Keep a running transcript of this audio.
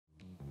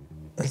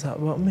Is that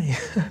about me?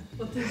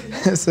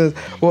 It says,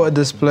 what a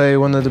display,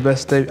 one of the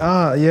best days.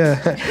 Ah, yeah.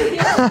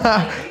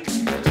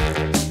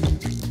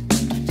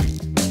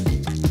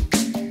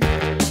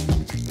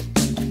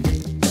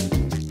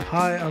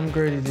 Hi, I'm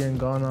Grady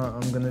Diangana.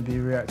 I'm going to be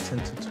reacting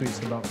to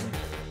tweets about me.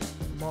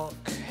 Mark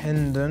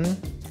Hendon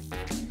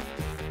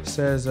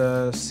says,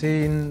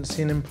 seen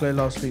him play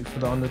last week for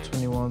the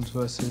under-21s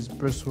versus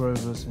Bristol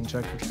Rovers in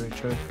Jacketry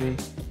Trophy.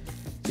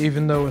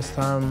 Even though West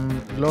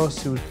Ham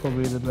lost, he was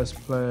probably the best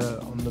player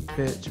on the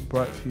pitch.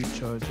 Bright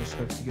future, just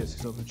hope he gets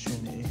his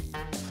opportunity.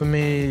 For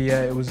me,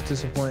 yeah, it was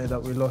disappointing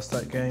that we lost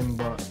that game,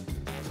 but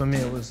for me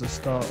it was the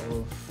start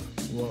of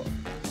what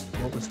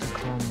was to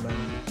come, and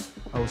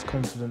I was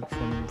confident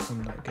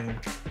from that game.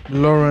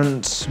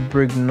 Lawrence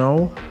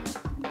Brignall,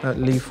 at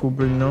Lethal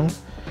Brignall.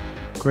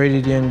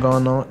 Grady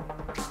Diangana,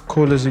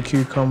 cool as a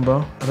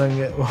cucumber. I don't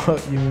get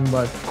what you mean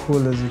by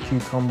cool as a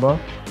cucumber.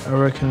 I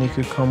reckon he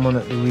could come on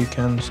at the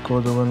weekend,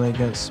 score the winner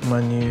against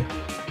Man U,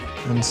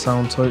 and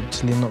sound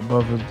totally not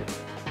bothered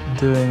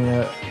doing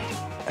a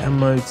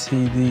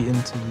MOTD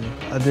interview.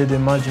 I did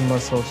imagine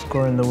myself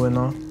scoring the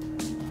winner.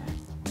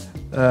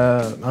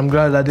 I'm not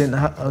glad I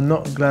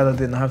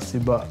didn't have to,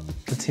 but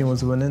the team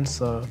was winning,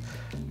 so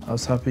I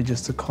was happy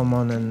just to come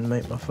on and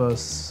make my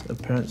first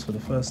appearance for the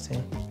first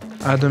team.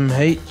 Adam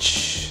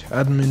H,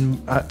 admin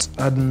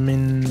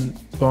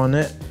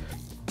Barnett.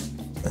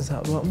 Is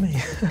that about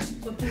me?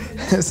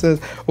 It says,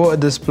 what a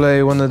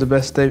display, one of the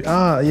best debuts.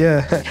 Ah,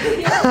 yeah.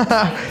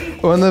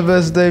 One of the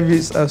best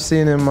debuts I've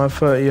seen in my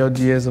 30-odd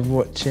years of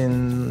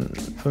watching.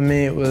 For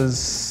me, it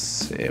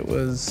was,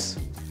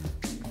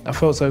 I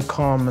felt so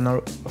calm and I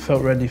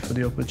felt ready for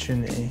the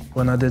opportunity.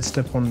 When I did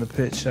step on the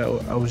pitch, I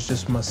was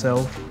just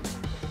myself.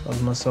 I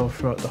was myself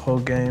throughout the whole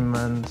game,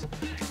 and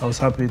I was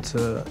happy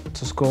to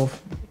score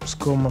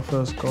my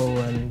first goal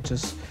and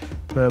just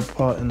play a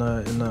part in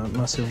a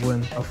massive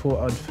win. I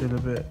thought I'd feel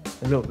a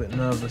little bit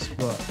nervous,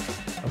 but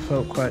I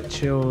felt quite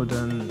chilled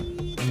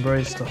and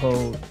embraced the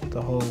whole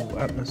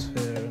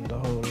atmosphere and the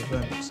whole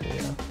event. So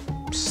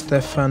yeah.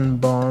 Stefan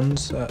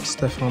Barnes at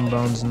Stefan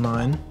Barnes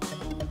 9.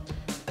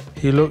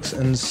 He looks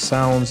and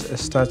sounds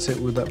ecstatic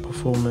with that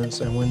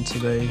performance and win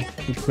today.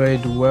 He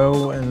played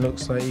well and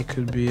looks like he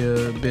could be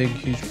a big,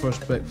 huge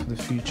prospect for the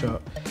future.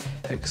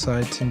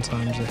 Exciting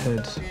times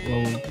ahead.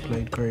 Well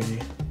played,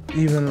 Grady.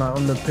 Even like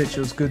on the pitch, it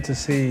was good to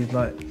see,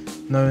 like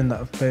knowing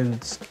that I've played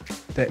with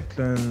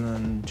Declan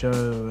and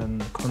Joe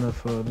and Connor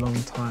for a long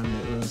time.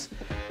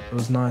 It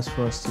was nice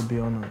for us to be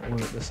on it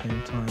all at the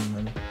same time,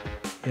 and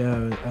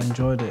yeah, I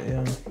enjoyed it.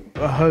 Yeah,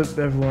 I hope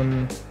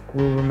everyone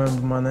will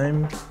remember my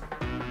name.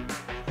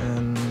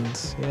 And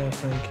yeah,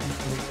 thank you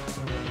for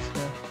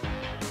that.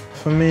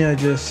 For me, I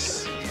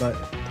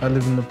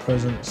live in the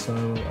present, so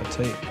I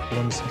take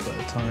one step at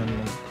a time,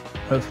 and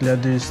hopefully I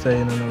do stay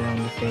in and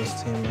around the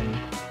first team, and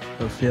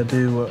hopefully I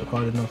do work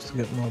hard enough to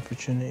get more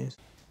opportunities.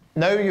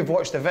 Now you've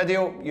watched the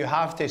video, you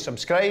have to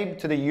subscribe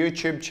to the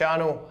YouTube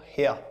channel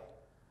here.